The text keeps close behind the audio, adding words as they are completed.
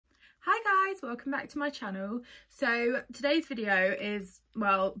guys, welcome back to my channel. So today's video is,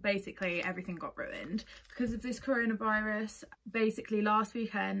 well, basically everything got ruined because of this coronavirus. Basically last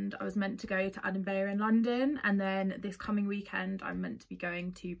weekend I was meant to go to Edinburgh in London, and then this coming weekend I'm meant to be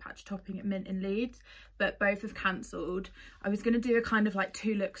going to patch topping at Mint in Leeds, but both have cancelled. I was going to do a kind of like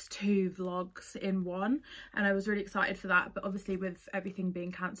 2 looks 2 vlogs in one, and I was really excited for that, but obviously with everything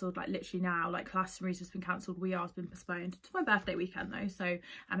being cancelled, like literally now, like Glastonbury's just been cancelled, We Are's been postponed. It's my birthday weekend though, so,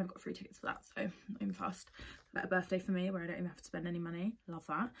 and I've got free tickets for that, so I'm even fast. Better birthday for me where I don't even have to spend any money. Love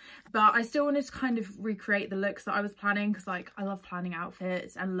that. But I still wanted to kind of recreate the looks that I was planning, because like I love planning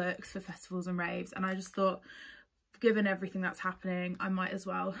outfits and looks for festivals and raves, and I just thought, given everything that's happening, I might as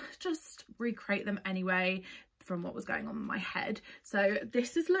well just recreate them anyway from what was going on in my head. So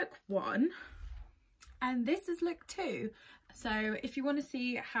this is look 1 and this is look 2. So if you want to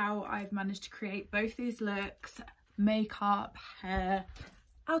see how I've managed to create both these looks, makeup, hair,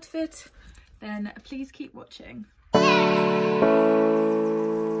 outfit, then please keep watching.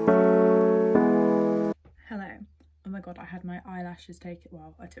 Hello. Oh my god, I had my eyelashes taken.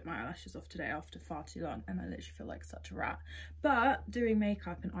 Well, I took my eyelashes off today after far too long, and I literally feel like such a rat. But doing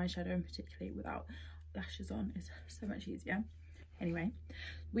makeup and eyeshadow in particularly without lashes on is so much easier. Anyway,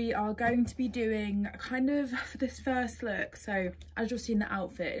 we are going to be doing kind of for this first look, so as you'll see in the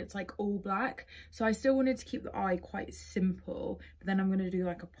outfit, it's like all black, so I still wanted to keep the eye quite simple, but then I'm going to do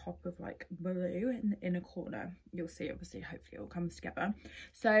like a pop of like blue in the inner corner. You'll see, obviously, hopefully it all comes together.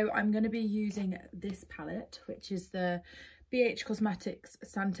 So I'm going to be using this palette, which is the BH Cosmetics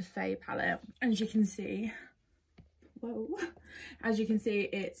Santa Fe palette. As you can see, whoa, as you can see,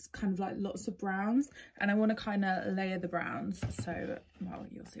 it's kind of like lots of browns, and I want to kind of layer the browns, so, well,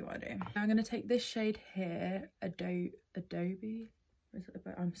 you'll see what I do. I'm going to take this shade here, Adobe, is it,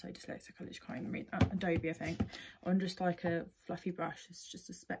 I'm so dyslexic, I literally can't even read that, Adobe I think, on just like a fluffy brush. It's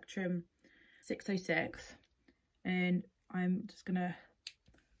just a Spectrum 606, and I'm just going to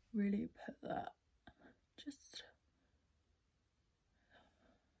really put that, just,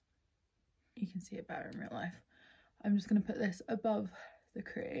 you can see it better in real life. I'm just going to put this above the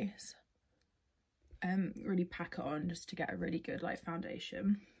crease and really pack it on just to get a really good like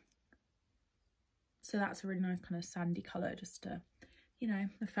foundation. So that's a really nice kind of sandy colour, just to, you know,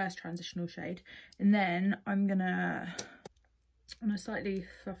 the first transitional shade. And then I'm gonna, on a slightly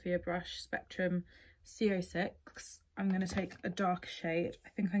fluffier brush, Spectrum C06, I'm going to take a darker shade. I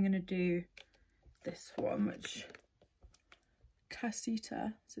think I'm going to do this one, which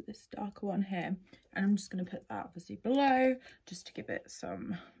Casita, so this darker one here, and I'm just going to put that obviously below just to give it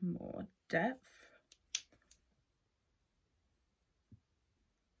some more depth.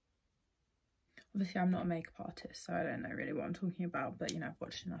 Obviously I'm not a makeup artist, so I don't know really what I'm talking about, but you know, I've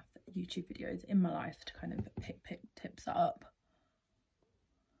watched enough YouTube videos in my life to kind of pick tips up,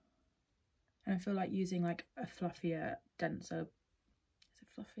 and I feel like using like a fluffier, denser, is it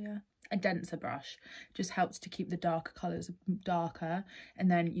fluffier? A denser brush just helps to keep the darker colours darker, and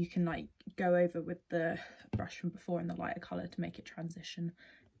then you can like go over with the brush from before in the lighter colour to make it transition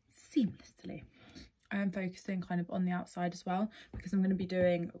seamlessly. I am focusing kind of on the outside as well, because I'm going to be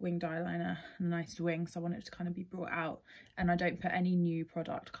doing winged eyeliner and a nice wing, so I want it to kind of be brought out, and I don't put any new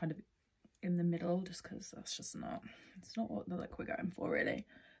product kind of in the middle just because that's just not, it's not what the look we're going for really.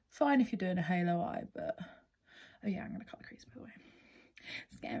 Fine if you're doing a halo eye, but oh yeah, I'm going to cut the crease by the way.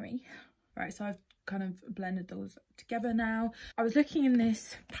 Scary. Right, so I've kind of blended those together now. I was looking in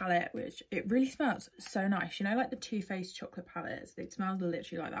this palette, which it really smells so nice, you know, like the Too Faced chocolate palettes. It smells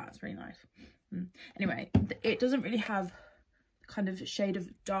literally like that. It's really nice. Anyway, it doesn't really have kind of shade of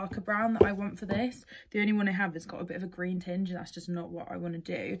darker brown that I want for this. The only one I have has got a bit of a green tinge, and that's just not what I want to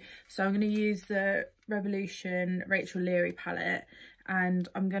do. So I'm going to use the Revolution Rachel Leary palette, and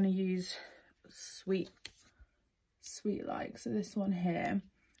I'm going to use Sweet Like, so this one here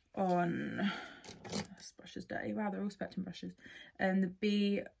on, this brush is dirty, wow, they're all Spectrum brushes, and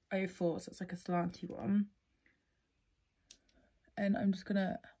the B04, so it's like a slanty one, and I'm just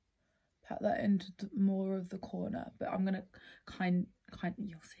gonna pat that into more of the corner, but I'm gonna kind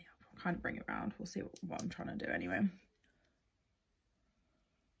you'll see, I'll kind of bring it around, we'll see what I'm trying to do anyway.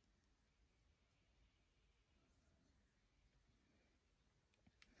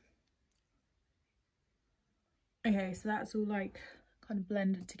 Okay, so that's all like kind of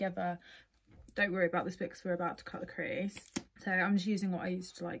blended together. Don't worry about this bit because we're about to cut the crease. So I'm just using what I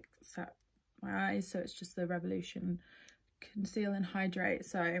used to like set my eyes. So it's just the Revolution Conceal and Hydrate.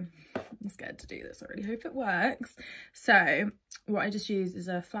 So I'm scared to do this. I really hope it works. So what I just use is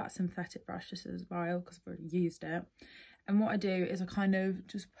a flat synthetic brush. This is vile because I've already used it. And what I do is I kind of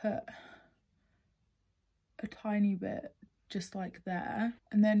just put a tiny bit just like there,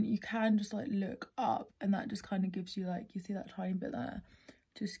 and then you can just like look up, and that just kind of gives you like, you see that tiny bit there,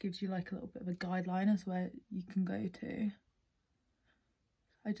 just gives you like a little bit of a guideline as where you can go to.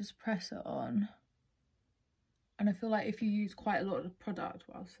 I just press it on, and I feel like if you use quite a lot of product,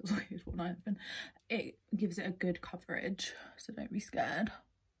 well, I use one I've been, it gives it a good coverage, so don't be scared.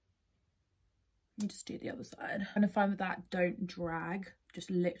 You just do the other side, and I find with that, don't drag, just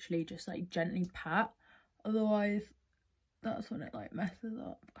literally just like gently pat, otherwise that's when it like messes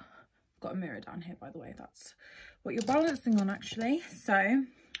up. I've got a mirror down here, by the way, that's what you're balancing on actually. So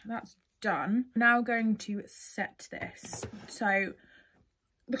that's done. Now going to set this. So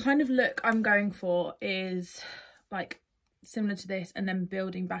the kind of look I'm going for is like similar to this, and then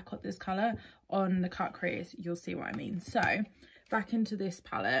building back up this colour on the cut crease. You'll see what I mean. So back into this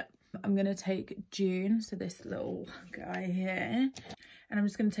palette, I'm going to take June, so this little guy here, and I'm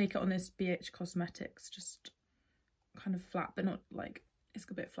just going to take it on this BH Cosmetics, just kind of flat, but not like, it's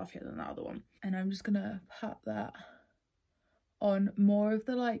a bit fluffier than the other one. And I'm just going to pat that on more of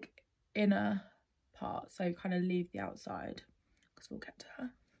the like inner part, so kind of leave the outside, because we'll get to her.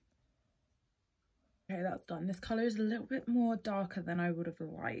 Okay, that's done. This colour is a little bit more darker than I would have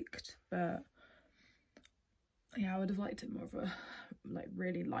liked, but yeah, I would have liked it more of a like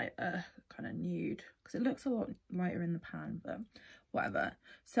really lighter kind of nude, because it looks a lot lighter in the pan, but whatever.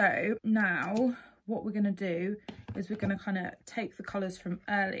 So now what we're going to do is we're going to kind of take the colours from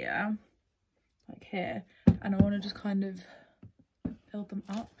earlier, like here, and I want to just kind of build them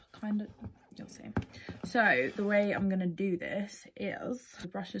up, kind of, you'll see. So the way I'm going to do this is, the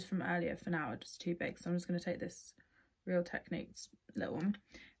brushes from earlier for now are just too big, so I'm just going to take this Real Techniques little one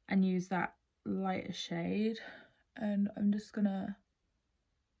and use that lighter shade, and I'm just going to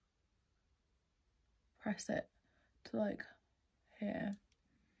press it to like here,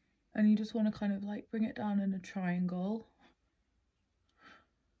 and you just want to kind of like bring it down in a triangle.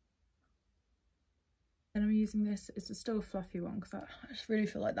 And I'm using this, it's still a fluffy one, because I just really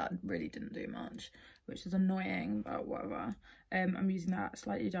feel like that really didn't do much, which is annoying, but whatever. I'm using that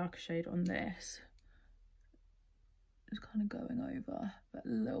slightly darker shade on this, just kind of going over, but a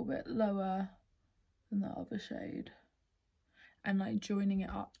little bit lower than that other shade, and like joining it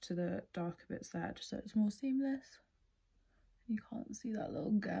up to the darker bits there, just so it's more seamless. You can't see that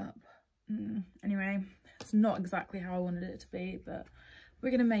little gap. Anyway, it's not exactly how I wanted it to be, but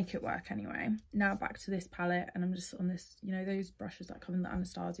we're gonna make it work anyway. Now back to this palette, and I'm just on this, you know, those brushes that come in the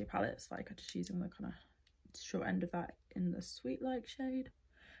Anastasia palettes, like I'm just using the kind of short end of that in the Sweet Like shade,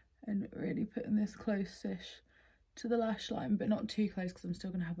 and really putting this close-ish to the lash line, but not too close, because I'm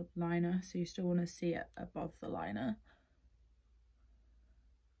still gonna have a liner, so you still want to see it above the liner.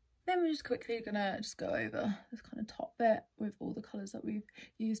 Then we're just quickly gonna just go over this kind of top bit with all the colours that we've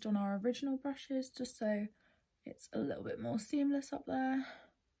used on our original brushes, just so it's a little bit more seamless up there.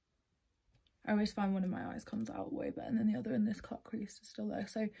 I always find one of my eyes comes out way better than the other, and this cut crease is still there.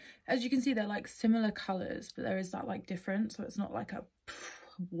 So as you can see, they're like similar colours, but there is that like difference, so it's not like a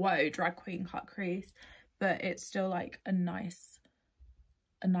whoa drag queen cut crease, but it's still like a nice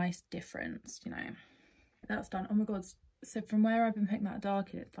difference, you know. That's done. Oh my god, so from where I've been picking that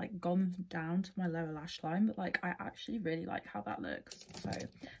dark, it's like gone down to my lower lash line, but like I actually really like how that looks, so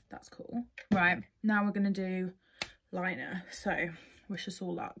that's cool. Right, now we're gonna do liner, so wish us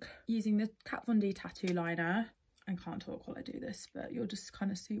all luck. Using the Kat Von D tattoo liner, I can't talk while I do this, but you'll just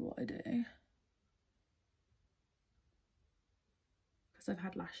kind of see what I do, because I've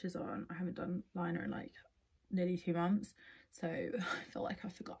had lashes on. I haven't done liner in like nearly 2 months, so I feel like I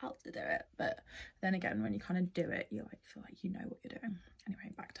forgot how to do it, but then again, when you kind of do it, you like feel like you know what you're doing.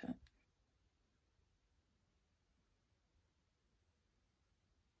 Anyway, back to it.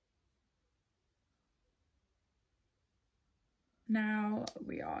 Now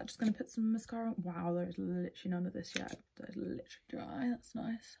we are just going to put some mascara on. Wow, there's literally none of this yet. That's literally dry. That's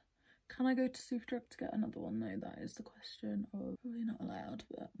nice. Can I go to Superdrug to get another one though? That is the question. Oh, probably not allowed,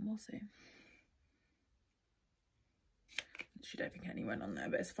 but we'll see. She don't think any went on there,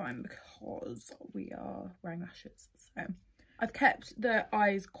 but it's fine because we are wearing lashes. So I've kept the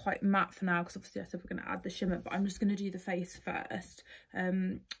eyes quite matte for now, because obviously I said we're going to add the shimmer, but I'm just going to do the face first.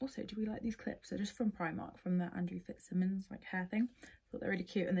 Also, do we like these clips? They're just from Primark, from the Andrew Fitzsimmons like hair thing. I thought they're really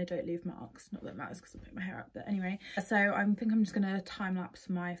cute, and they don't leave marks. Not that it matters because I put my hair up, but anyway. So I think I'm just going to time lapse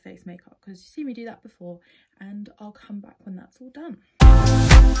my face makeup, because you see me do that before, and I'll come back when that's all done.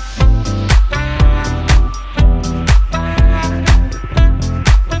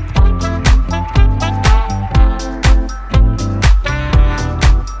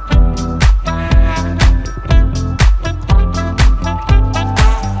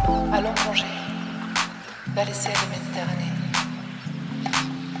 Allons plonger vers les cieux de Méditerranée.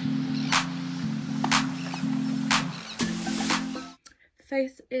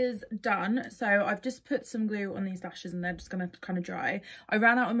 face is done. So I've just put some glue on these lashes and they're just gonna kind of dry. I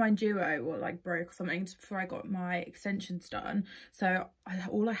ran out of my duo, or like broke or something, just before I got my extensions done. So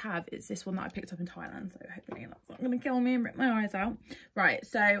all I have is this one that I picked up in Thailand. So hopefully that's not gonna kill me and rip my eyes out. Right,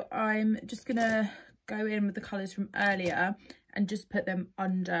 so I'm just gonna go in with the colours from earlier and just put them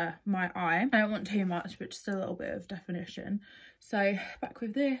under my eye. I don't want too much, but just a little bit of definition. So back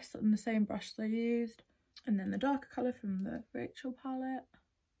with this on the same brush I used, and then the darker colour from the Rachel palette,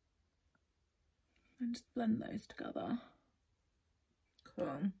 and just blend those together.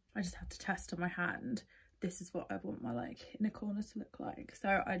 Cool. I just have to test on my hand. This is what I want my like inner corners to look like,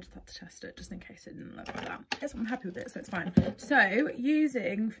 so I just have to test it just in case it didn't look like that. Yes, I'm happy with it, so it's fine. So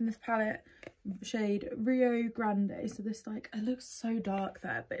using from this palette shade Rio Grande, so this like, it looks so dark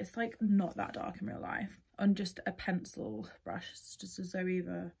there, but it's like not that dark in real life, on just a pencil brush. It's just a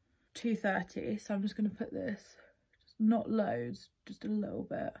Zoeva 230, so I'm just going to put this, just not loads, just a little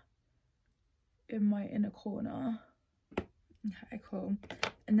bit in my inner corner. Okay, cool.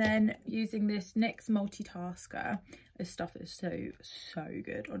 And then using this NYX multitasker, this stuff is so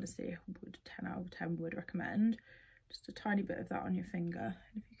good, honestly. Would 10 out of 10 would recommend. Just a tiny bit of that on your finger,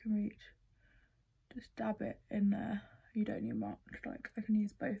 and if you can reach, just dab it in there. You don't need much, like I can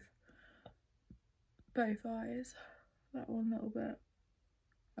use both eyes. That one little bit.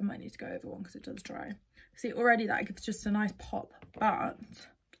 I might need to go over one because it does dry. See, already that gives just a nice pop, but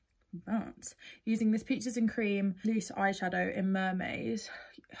using this Peaches and Cream loose eyeshadow in Mermaids,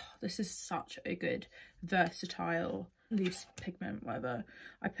 this is such a good versatile loose pigment, whatever.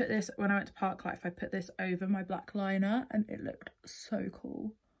 I put this, when I went to Park Life, I put this over my black liner and it looked so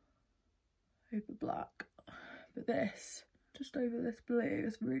cool over black. But this, just over this blue,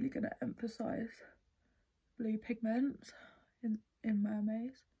 is really going to emphasize blue pigments in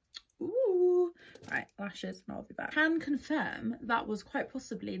Mermaids. Ooh, right, lashes, and I'll be back. Can confirm that was quite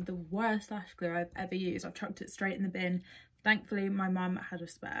possibly the worst lash glue I've ever used. I've chucked it straight in the bin. Thankfully my mum had a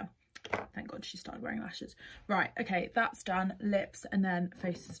spare. Thank God she started wearing lashes. Right, okay, that's done. Lips, and then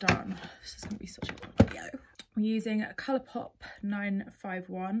face is done. This is gonna be such a long video. I'm using a Colourpop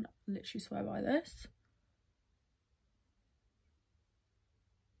 951. Literally swear by this.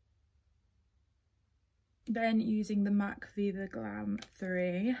 Then using the MAC Viva Glam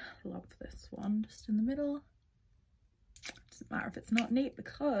 3, love this one, just in the middle. Doesn't matter if it's not neat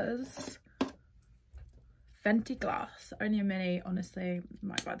because Fenty Glass, only a mini, honestly,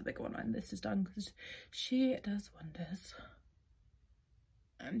 might buy the bigger one when this is done because she does wonders.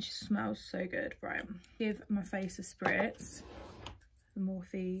 And she smells so good. Right, give my face a spritz. The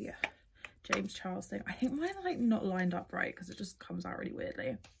Morphe James Charles thing. I think mine's like not lined up right because it just comes out really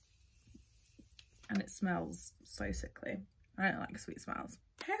weirdly. And it smells so sickly. I don't like sweet smells.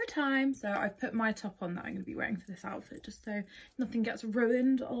 Hair time. So I've put my top on that I'm going to be wearing for this outfit just so nothing gets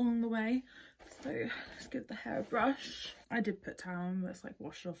ruined along the way. So let's give the hair a brush. I did put towel on, but it's like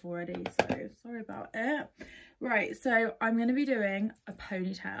washed off already, so sorry about it. Right, so I'm going to be doing a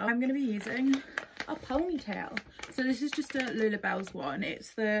ponytail. I'm going to be using a ponytail. So this is just a Lulabelle's one.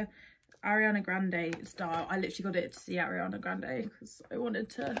 It's the Ariana Grande style. I literally got it to see Ariana Grande because I wanted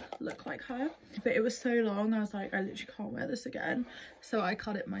to look like her, but it was so long I was like, I literally can't wear this again, so I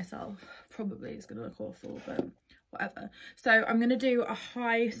cut it myself. Probably it's gonna look awful, but whatever. So I'm gonna do a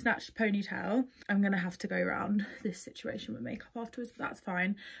high snatched ponytail. I'm gonna have to go around this situation with makeup afterwards, but that's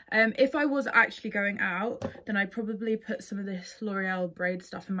fine. If I was actually going out, then I'd probably put some of this L'Oreal braid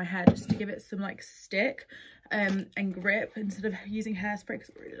stuff in my hair just to give it some like stick and grip instead of using hairspray,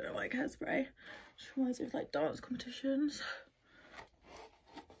 because I really don't like hairspray. Just reminds me of like dance competitions.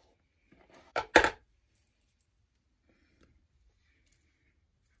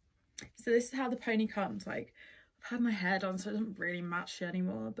 So this is how the pony comes. Like, I've had my hair done so it doesn't really match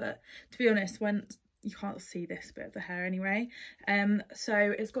anymore, but to be honest, when you can't see this bit of the hair anyway, so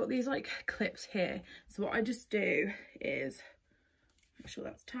it's got these like clips here. So what I just do is make sure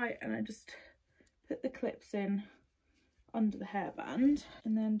that's tight, and I just put the clips in under the hairband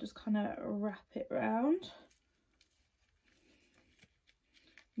and then just kind of wrap it around.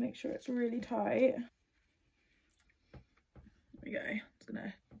 Make sure it's really tight. There we go. I'm just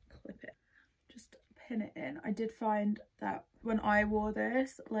gonna clip it, just pin it in. I did find that when I wore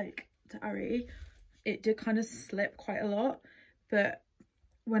this like to Ari, it did kind of slip quite a lot, but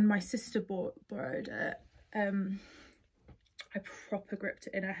when my sister borrowed it, I proper gripped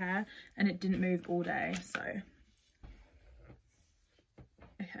it in her hair and it didn't move all day. So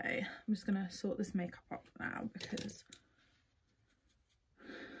okay, I'm just gonna sort this makeup up now because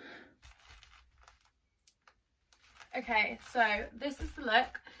okay, so this is the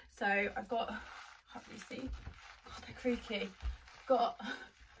look. So I've got, can't really see, God, they're creaky. got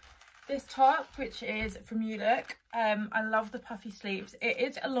this top, which is from You Look. I love the puffy sleeves. It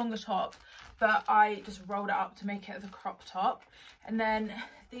is a longer top, but I just rolled it up to make it the crop top. And then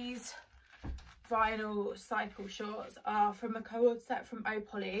these vinyl cycle shorts are from a co-ord set from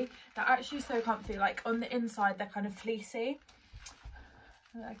Opoly. They're actually so comfy. Like on the inside they're kind of fleecy.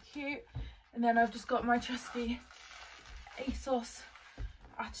 They're cute. And then I've just got my trusty ASOS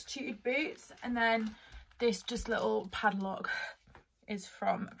Attitude boots, and then this just little padlock is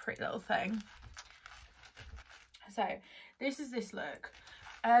from a Pretty Little Thing. So this is this look.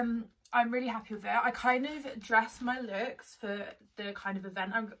 I'm really happy with it. I kind of dressed my looks for the kind of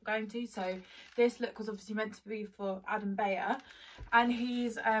event I'm going to. So this look was obviously meant to be for Adam Bayer, and he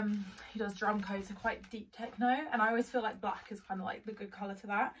does drum codes, so quite deep techno, and I always feel like black is kind of like the good colour for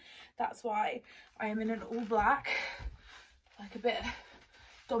that. That's why I am in an all black, like a bit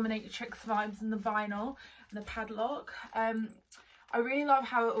dominatrix vibes in the vinyl and the padlock. I really love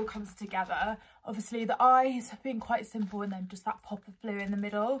how it all comes together. Obviously the eyes have been quite simple, and then just that pop of blue in the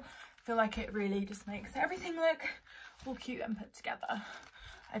middle. I feel like it really just makes everything look all cute and put together.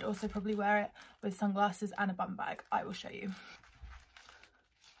 I'd also probably wear it with sunglasses and a bum bag. I will show you.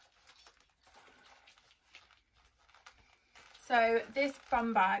 So this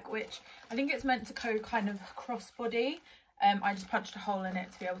bum bag, which I think it's meant to go kind of crossbody, I just punched a hole in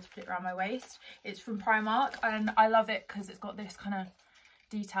it to be able to put it around my waist. It's from Primark, and I love it because it's got this kind of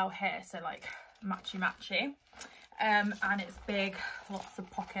detail here, so like matchy. And it's big, lots of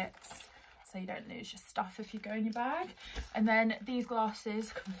pockets, so you don't lose your stuff if you go in your bag. And then these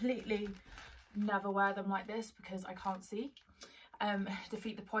glasses, completely never wear them like this because I can't see.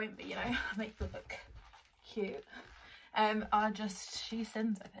 Defeat the point, but you know, make them look cute. Are just She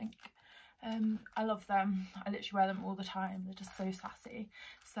Sins, I think. I love them. I literally wear them all the time. They're just so sassy.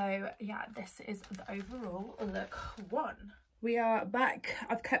 So yeah, this is the overall look one. We are back.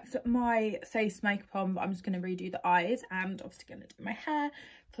 I've kept my face makeup on, but I'm just going to redo the eyes, and obviously going to do my hair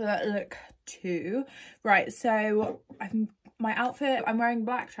for look two. Right, so my outfit, I'm wearing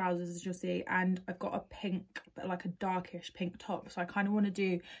black trousers, as you'll see, and I've got a pink, but like a darkish pink top. So I kind of want to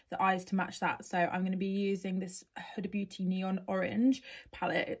do the eyes to match that. So I'm going to be using this Huda Beauty Neon Orange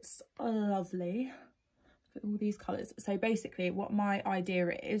palette. It's lovely. Look at all these colours. So basically what my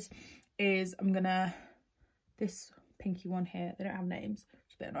idea is I'm going to, this pinky one here, they don't have names,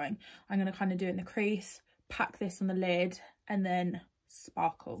 it's a bit annoying. I'm going to kind of do it in the crease, pack this on the lid, and then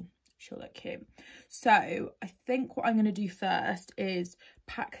sparkle. She'll look cute. So I think what I'm going to do first is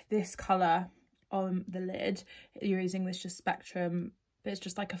pack this colour on the lid. You're using this just Spectrum, but it's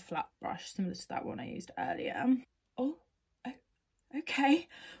just like a flat brush, similar to that one I used earlier. Oh, okay.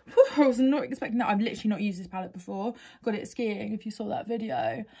 Whew, I was not expecting that. I've literally not used this palette before. Got it skiing, if you saw that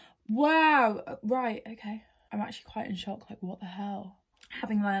video. Wow. Right, okay. I'm actually quite in shock, like what the hell?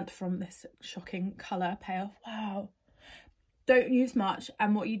 Having learnt from this shocking colour payoff, wow. Don't use much,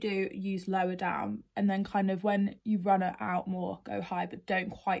 and what you do, use lower down, and then kind of when you run it out more, go high, but don't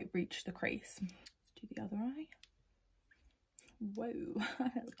quite reach the crease. Let's do the other eye. Whoa,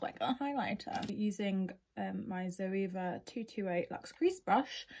 that looks like a highlighter. Using my Zoeva 228 Luxe Crease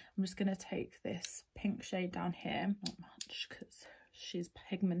Brush, I'm just going to take this pink shade down here, not much because she's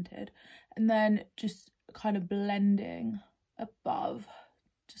pigmented, and then just kind of blending above,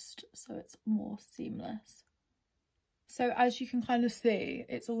 just so it's more seamless. So as you can kind of see,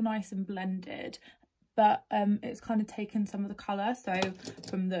 it's all nice and blended, but it's kind of taken some of the colour, so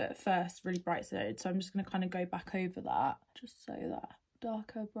from the first really bright shade. So I'm just going to kind of go back over that, just so that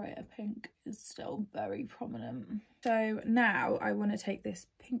darker, brighter pink is still very prominent. So now I want to take this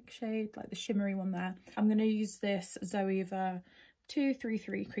pink shade, like the shimmery one there. I'm going to use this Zoeva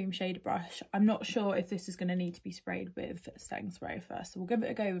 233 cream shade brush. I'm not sure if this is going to need to be sprayed with setting spray first, so we'll give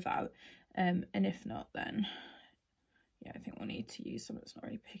it a go without, and if not, then yeah, I think we'll need to use something that's not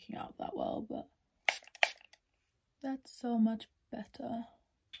really picking up that well, but that's so much better.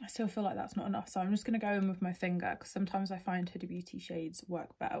 I still feel like that's not enough, so I'm just going to go in with my finger, because sometimes I find Huda Beauty shades work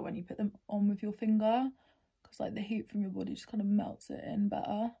better when you put them on with your finger, because like the heat from your body just kind of melts it in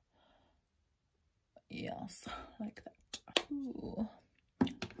better. Yes, like that. Ooh,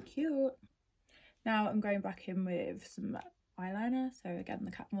 cute. Now I'm going back in with some eyeliner, so again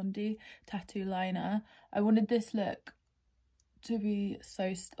the Kat Von D tattoo liner. I wanted this look to be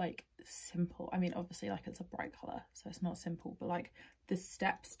so like simple. I mean, obviously like it's a bright colour, so it's not simple, but like the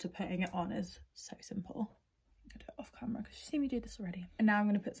steps to putting it on is so simple. I'm gonna do it off camera because you see me do this already. And now I'm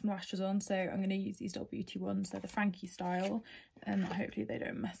going to put some lashes on, so I'm going to use these Dot Beauty ones. They're the Frankie style, and hopefully they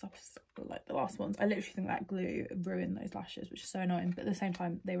don't mess up like the last ones. I literally think that glue ruined those lashes, which is so annoying, but at the same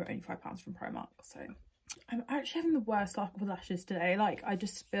time they were only £5 from Primark, so I'm actually having the worst luck with lashes today. Like, I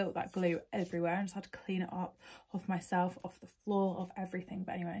just spilled that glue everywhere and just had to clean it up off myself, off the floor, off everything.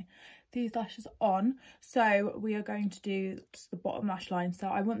 But anyway, these lashes are on. So we are going to do just the bottom lash line. So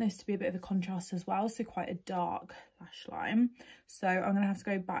I want this to be a bit of a contrast as well. So quite a dark lash line. So I'm going to have to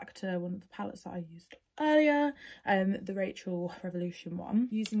go back to one of the palettes that I used earlier, the Rachel Revolution one.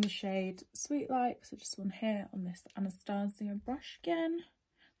 Using the shade Sweet Like. So just one here on this Anastasia brush again.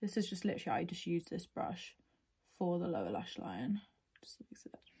 This is just literally, I just use this brush for the lower lash line. Just makes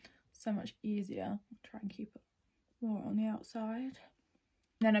it so much easier. I'll try and keep it more on the outside.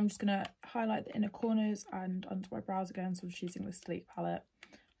 Then I'm just going to highlight the inner corners and under my brows again. So I'm just using the Sleek palette.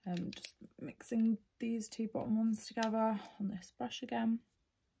 Just mixing these two bottom ones together on this brush again.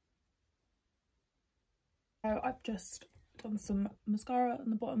 So I've just done some mascara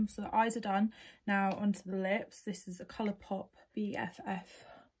on the bottom, so the eyes are done. Now onto the lips. This is a Colourpop BFF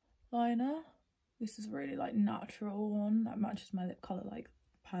liner. This is really like natural one that matches my lip colour like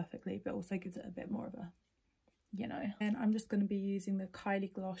perfectly, but also gives it a bit more of a, you know. And I'm just going to be using the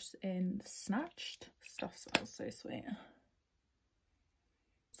Kylie gloss in Snatched. Stuff smells so sweet.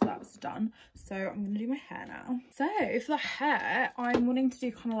 So that's done. So I'm going to do my hair now. So for the hair, I'm wanting to do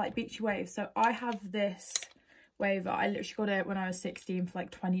kind of like beachy waves. So I have this wave that I literally got it when I was 16 for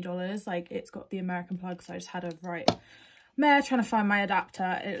like $20. Like, it's got the American plug, so I just had a mare trying to find my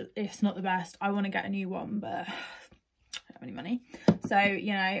adapter. It's not the best. I want to get a new one, but I don't have any money. So,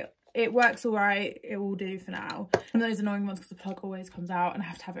 you know, it works all right. It will do for now. One of those annoying ones because the plug always comes out and I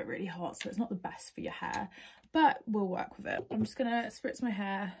have to have it really hot, so it's not the best for your hair, but we'll work with it. I'm just gonna spritz my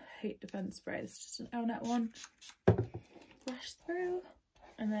hair. Heat defense spray. It's just an L-net one. Brush through,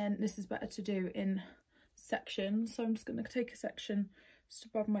 and then this is better to do in sections. So I'm just gonna take a section just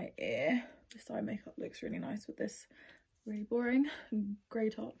above my ear. This eye makeup looks really nice with this really boring grey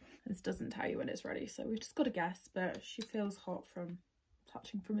top. This doesn't tell you when it's ready, so we've just got to guess, but she feels hot from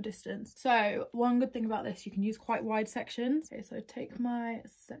touching from a distance. So one good thing about this, you can use quite wide sections. Okay, so I take my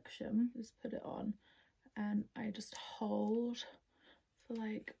section, just put it on, and I just hold for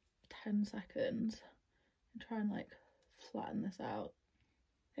like 10 seconds and try and like flatten this out.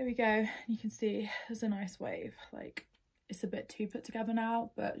 There we go. You can see there's a nice wave. Like, it's a bit too put together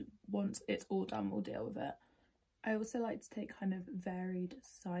now, but once it's all done, we'll deal with it. I also like to take kind of varied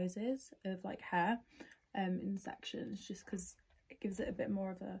sizes of like hair in sections, just because it gives it a bit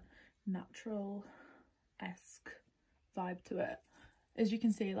more of a natural-esque vibe to it. As you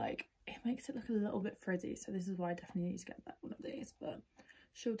can see, like, it makes it look a little bit frizzy, so this is why I definitely need to get that one of these, but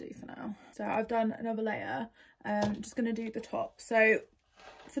she'll do for now. So I've done another layer. I'm just going to do the top. So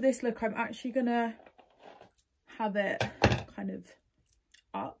for this look, I'm actually going to have it kind of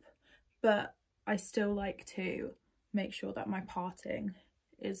up, but I still like to make sure that my parting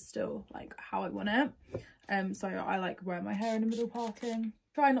is still like how I want it. So I like wear my hair in the middle parting.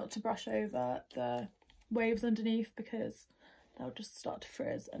 Try not to brush over the waves underneath because they'll just start to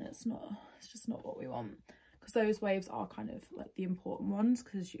frizz, and it's just not what we want, because those waves are kind of like the important ones,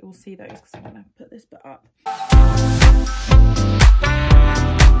 because you'll see those because I'm gonna put this bit up.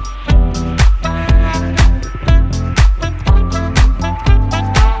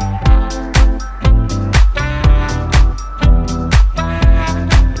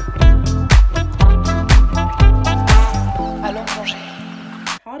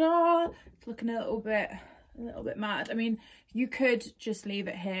 It's looking a little bit mad. I mean, you could just leave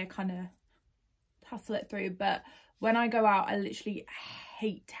it here, kind of tussle it through, but when I go out, I literally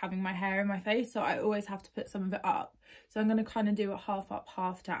hate having my hair in my face, so I always have to put some of it up. So I'm going to kind of do it half up,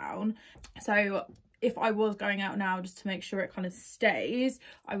 half down. So if I was going out now, just to make sure it kind of stays,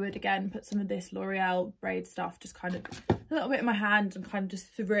 I would again put some of this L'Oreal braid stuff just kind of a little bit in my hand and kind of just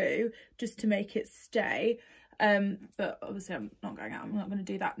through, just to make it stay. But obviously I'm not going out, I'm not going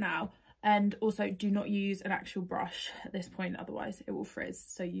to do that now. And also, do not use an actual brush at this point, otherwise it will frizz,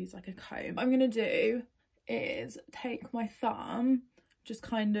 so use like a comb. What I'm going to do is take my thumb just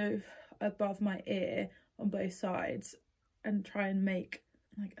kind of above my ear on both sides and try and make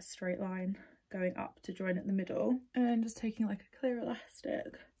like a straight line going up to join at the middle, and then just taking like a clear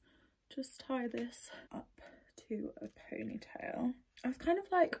elastic, just tie this up to a ponytail. I was kind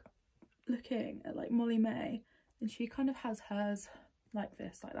of like looking at like Molly May, and she kind of has hers like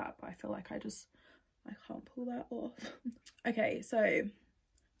this, like that, but I feel like I can't pull that off. Okay, so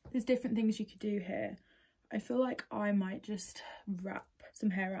there's different things you could do here. I feel like I might just wrap some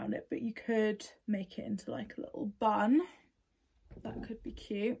hair around it, but you could make it into like a little bun. That could be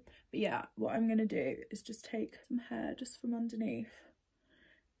cute. But yeah, what I'm gonna do is just take some hair just from underneath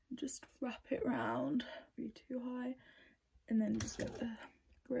and just wrap it round, be too high, and then just get the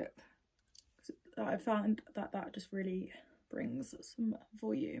grip, because that I found that just really brings some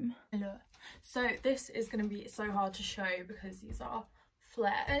volume. So this is going to be so hard to show because these are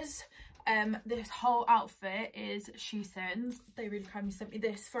flares. This whole outfit is sheepskins. They really kindly sent me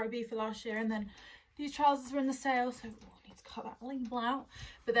this for RAVES last year, and then these trousers were in the sale, so I need to cut that label out,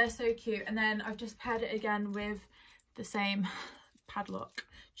 but they're so cute. And then I've just paired it again with the same padlock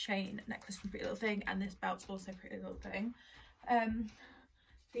chain necklace from Pretty Little Thing, and this belt's also Pretty Little Thing.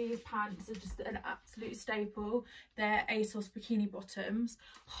 These pants are just an absolute staple. They're ASOS bikini bottoms.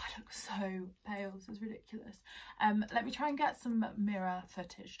 Oh, I look so pale, this is ridiculous. Let me try and get some mirror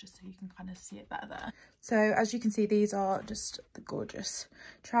footage just so you can kind of see it better there. So as you can see, these are just the gorgeous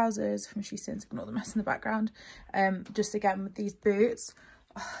trousers from sheepskins. Ignore the mess in the background. Just again with these boots.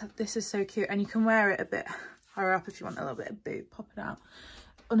 Oh, this is so cute, and you can wear it a bit higher up if you want a little bit of boot popping out.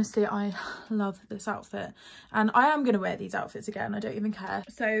 Honestly, I love this outfit, and I am going to wear these outfits again. I don't even care.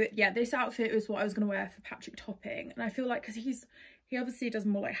 So yeah, this outfit was what I was going to wear for Patrick Topping, and I feel like because he obviously does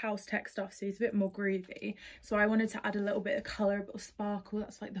more like house tech stuff, so he's a bit more groovy, so I wanted to add a little bit of colour, a bit of sparkle.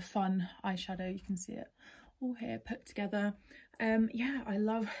 That's like the fun eyeshadow. You can see it all here put together. Yeah, I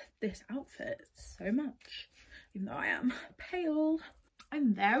love this outfit so much, even though I am pale.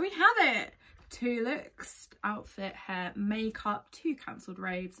 And there we have it. 2 looks, outfit, hair, makeup, 2 cancelled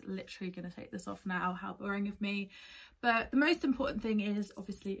raves. Literally gonna take this off now, how boring of me. But the most important thing is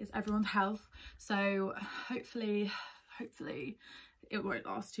obviously is everyone's health, so hopefully it won't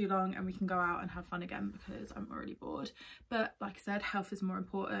last too long and we can go out and have fun again, because I'm already bored. But like I said, health is more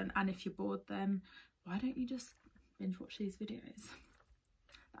important, and if you're bored, then why don't you just binge watch these videos?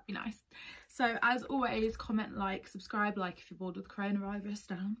 That'd be nice. So as always, comment, like, subscribe, like if you're bored with coronavirus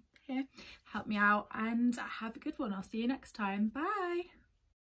down here, help me out, and have a good one. I'll see you next time. Bye.